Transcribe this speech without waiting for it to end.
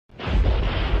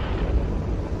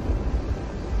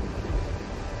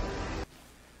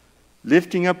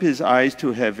Lifting up his eyes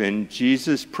to heaven,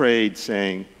 Jesus prayed,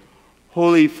 saying,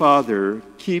 Holy Father,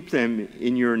 keep them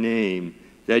in your name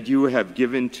that you have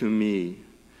given to me,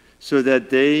 so that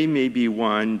they may be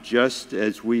one just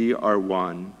as we are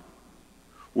one.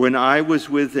 When I was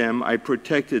with them, I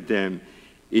protected them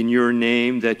in your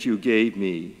name that you gave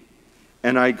me,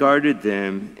 and I guarded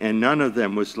them, and none of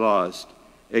them was lost,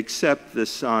 except the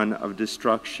son of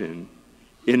destruction,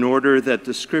 in order that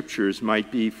the scriptures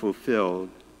might be fulfilled.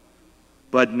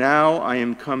 But now I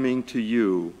am coming to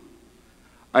you.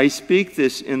 I speak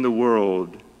this in the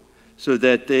world, so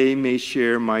that they may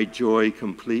share my joy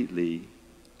completely.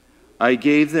 I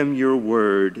gave them your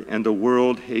word, and the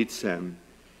world hates them,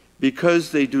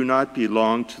 because they do not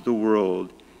belong to the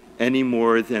world any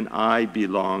more than I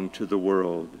belong to the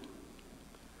world.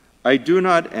 I do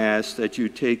not ask that you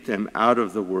take them out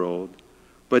of the world,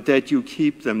 but that you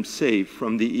keep them safe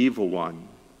from the evil one.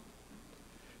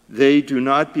 They do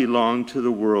not belong to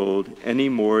the world any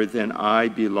more than I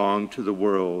belong to the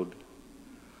world.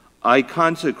 I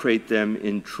consecrate them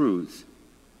in truth.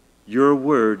 Your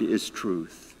word is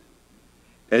truth.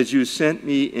 As you sent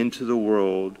me into the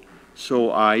world,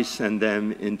 so I send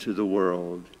them into the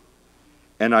world.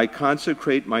 And I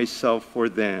consecrate myself for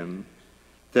them,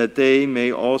 that they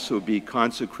may also be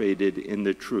consecrated in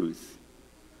the truth.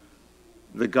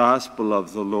 The Gospel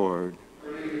of the Lord.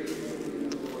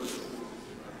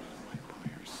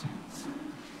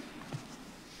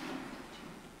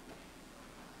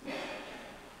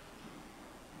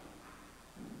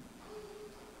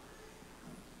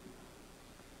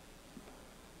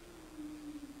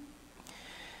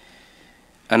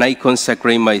 And I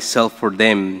consecrate myself for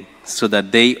them, so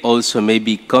that they also may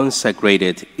be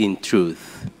consecrated in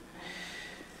truth.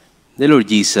 The Lord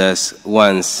Jesus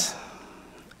wants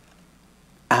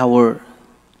our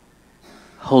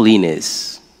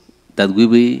holiness, that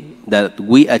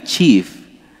we achieve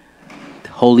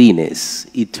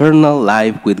holiness, eternal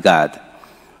life with God.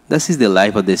 This is the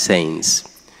life of the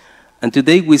saints. And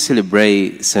today we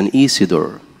celebrate Saint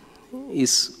Isidore.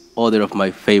 He's other of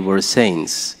my favorite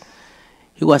saints.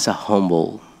 He was a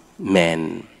humble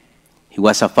man. He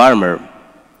was a farmer.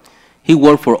 He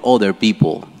worked for other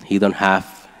people. He don't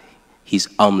have his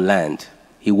own land.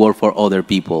 He worked for other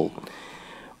people.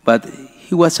 But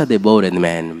he was a devoted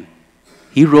man.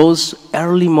 He rose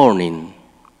early morning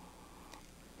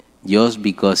just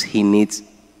because he needs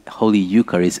Holy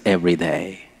Eucharist every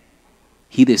day.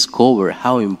 He discovered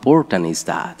how important is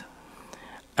that.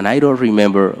 And I don't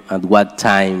remember at what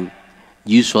time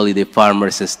usually the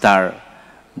farmers start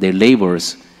their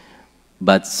labors,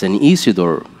 but St.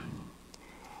 Isidore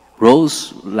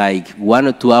rose like 1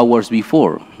 or 2 hours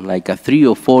before, like at 3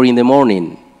 or 4 in the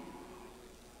morning,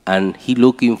 and he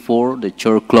looking for the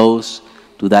church close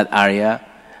to that area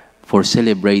for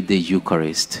celebrate the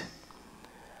Eucharist.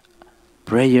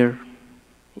 Prayer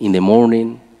in the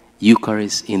morning,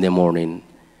 Eucharist in the morning.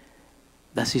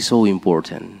 That is so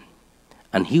important.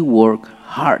 And he worked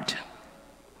hard.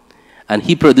 And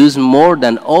he produced more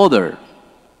than other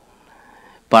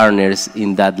partners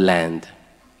in that land,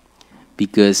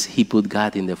 because he put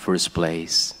God in the first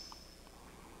place.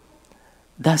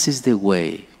 That is the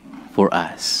way for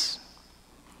us.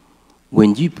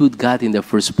 When you put God in the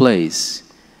first place,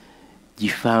 you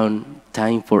found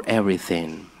time for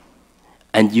everything,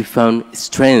 and you found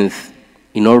strength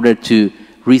in order to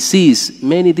resist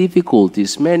many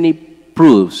difficulties, many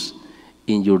proofs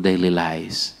in your daily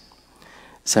lives.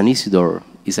 Saint Isidore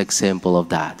is an example of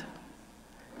that.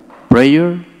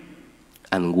 Prayer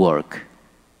and work.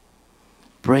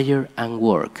 Prayer and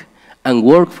work. And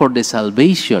work for the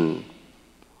salvation,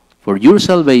 for your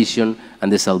salvation and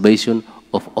the salvation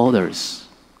of others.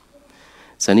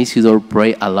 Saint Isidore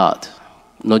prayed a lot,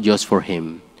 not just for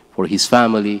him, for his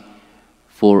family,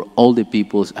 for all the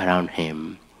peoples around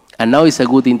him. And now he's a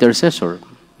good intercessor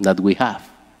that we have.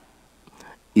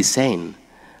 He's saying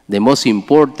the most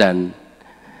important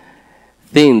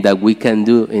thing that we can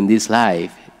do in this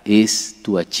life is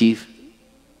to achieve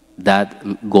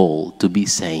that goal, to be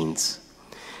saints.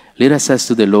 Let us ask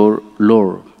to the Lord,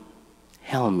 Lord,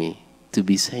 help me to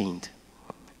be saint.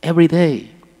 Every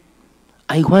day,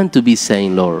 I want to be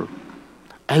saint, Lord.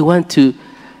 I want to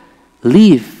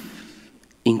live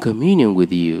in communion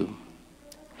with you.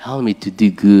 Help me to do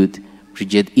good,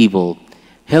 reject evil.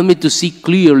 Help me to see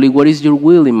clearly what is your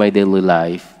will in my daily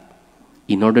life,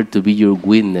 in order to be your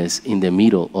witness in the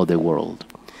middle of the world.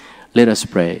 Let us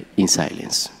pray in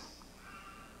silence.